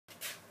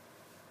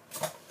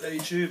Hey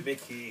YouTube,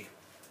 Mick here.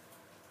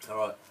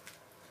 Alright,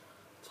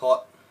 it's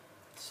hot,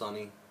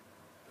 sunny,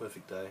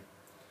 perfect day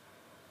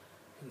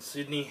in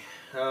Sydney.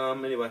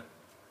 Anyway, I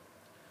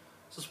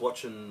was just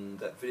watching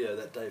that video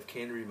that Dave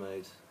Canterbury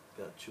made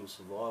about dual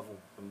survival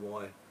and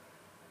why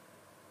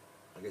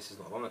I guess he's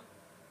not on it.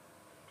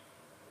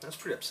 That's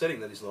pretty upsetting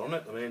that he's not on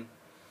it. I mean,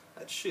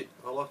 that's shit.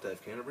 I like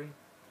Dave Canterbury.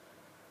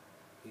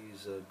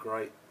 He's a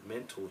great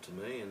mentor to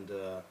me, and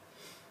to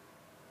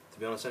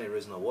be honest, the only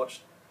reason I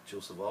watched dual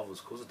survival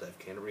was because of Dave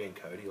Canterbury and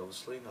Cody,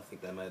 obviously. I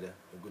think they made a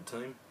good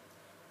team.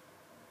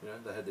 You know,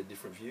 they had their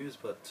different views,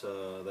 but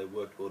they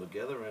worked well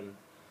together, and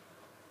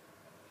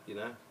you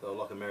know, they were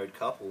like a married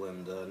couple.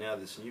 And now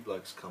this new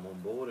bloke's come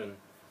on board, and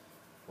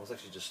I was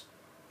actually just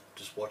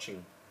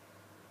watching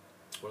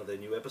one of their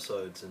new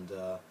episodes, and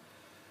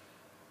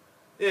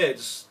yeah, it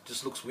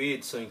just looks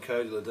weird seeing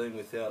Cody Ladine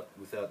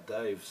without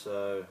Dave,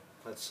 so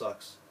that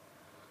sucks.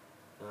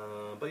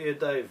 But yeah,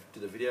 Dave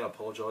did a video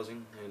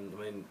apologising, and I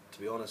mean, to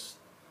be honest,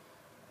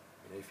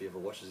 you know, if he ever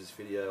watches this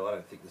video, I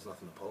don't think there's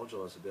nothing to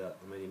apologise about.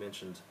 I mean, he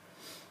mentioned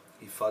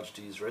he fudged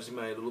his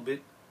resume a little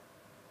bit,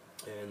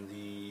 and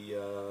the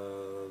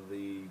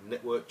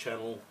network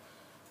channel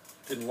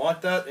didn't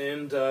like that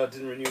and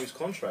didn't renew his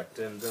contract.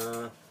 And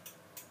I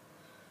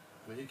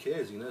mean, who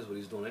cares? He knows what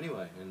he's doing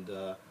anyway. And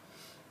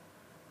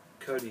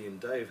Cody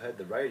and Dave had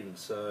the ratings,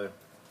 so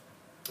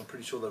I'm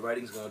pretty sure the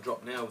ratings are going to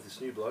drop now with this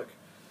new bloke.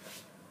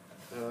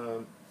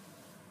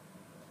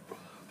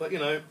 But you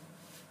know,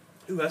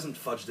 who hasn't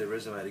fudged their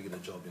resume to get a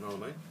job, you know what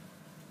I mean?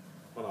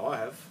 I know I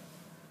have,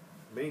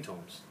 many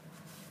times.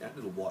 Yeah,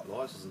 little white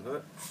lies doesn't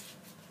hurt.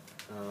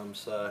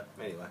 So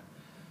anyway,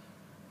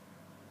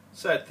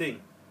 sad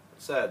thing,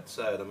 sad.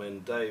 I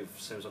mean, Dave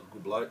seems like a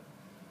good bloke,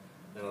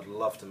 and I'd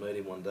love to meet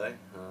him one day.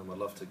 I'd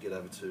love to get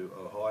over to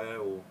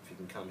Ohio, or if he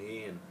can come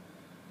here, and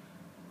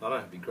I don't know,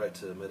 it'd be great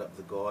to meet up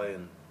with the guy.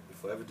 And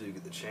if I ever do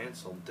get the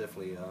chance, I'll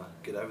definitely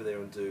get over there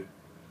and do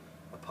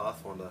a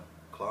Pathfinder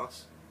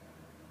class.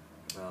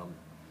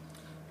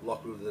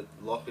 Likelihood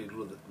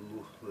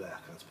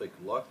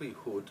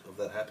of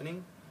that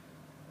happening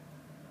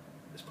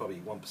is probably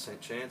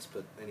 1% chance,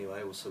 but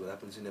anyway, we'll see what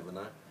happens. You never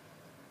know.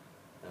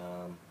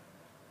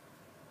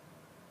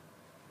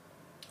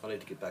 I need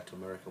to get back to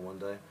America one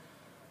day,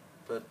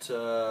 but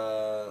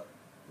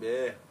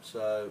yeah.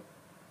 So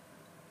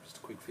just a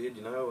quick vid,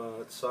 you know.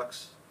 It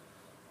sucks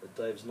that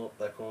Dave's not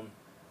back on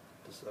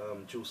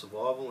dual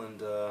survival,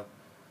 and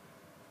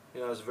you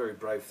know, it was a very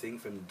brave thing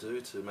for him to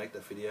do, to make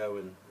that video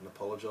and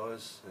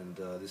apologise and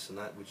this and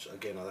that, which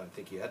again, I don't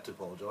think he had to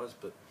apologise,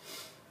 but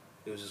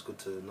it was just good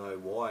to know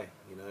why,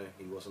 you know,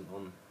 he wasn't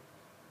on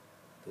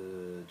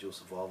the dual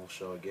survival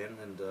show again.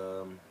 And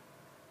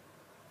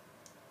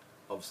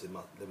obviously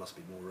there must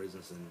be more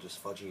reasons than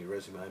just fudging your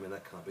resume. I mean,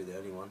 that can't be the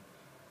only one.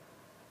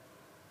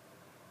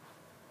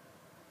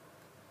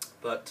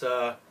 But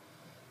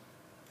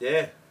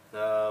yeah,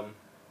 but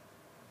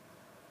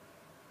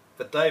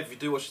Dave, if you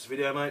do watch this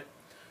video, mate,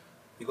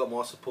 you've got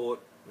my support,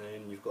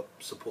 and you've got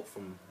support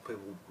from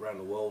people around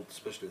the world,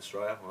 especially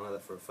Australia. I know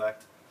that for a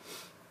fact.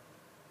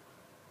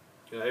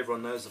 You know,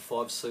 everyone knows the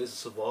 5 C's of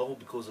survival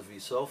because of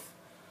yourself.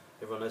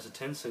 Everyone knows the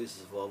 10 C's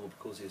of survival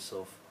because of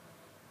yourself.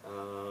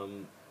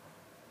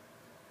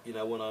 You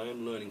know, when I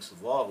am learning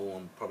survival,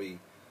 I'm probably,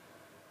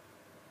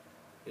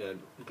 you know,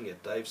 looking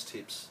at Dave's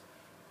tips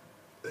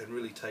and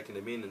really taking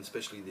them in, and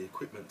especially the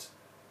equipment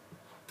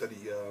that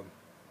he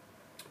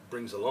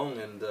brings along.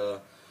 And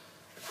a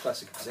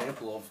classic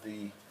example of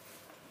the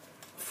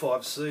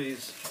 5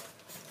 C's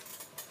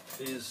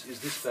is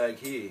this bag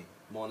here,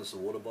 minus the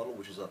water bottle,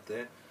 which is up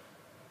there.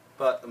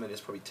 But I mean, there's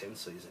probably 10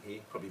 C's in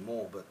here, probably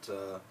more. But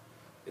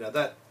you know,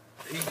 that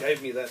he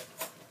gave me that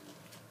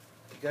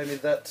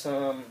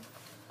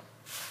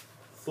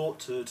thought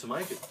to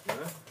make it. You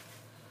know,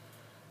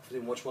 if I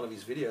didn't watch one of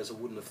his videos, I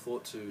wouldn't have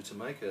thought to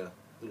make a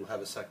little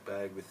haversack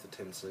bag with the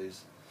 10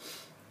 C's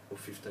or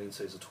 15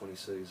 C's or 20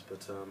 C's.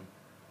 But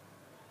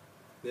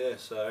yeah.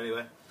 So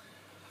anyway,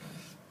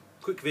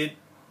 quick vid.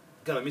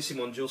 Gonna miss him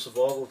on dual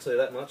survival, I'll tell you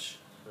that much.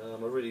 I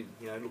really,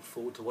 you know, look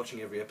forward to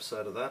watching every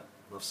episode of that.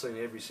 I've seen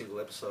every single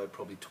episode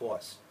probably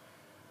twice,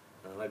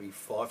 maybe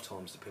 5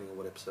 times depending on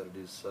what episode it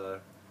is. So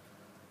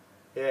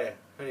yeah,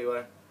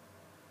 anyway,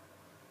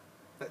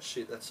 that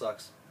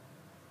sucks.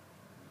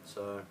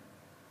 So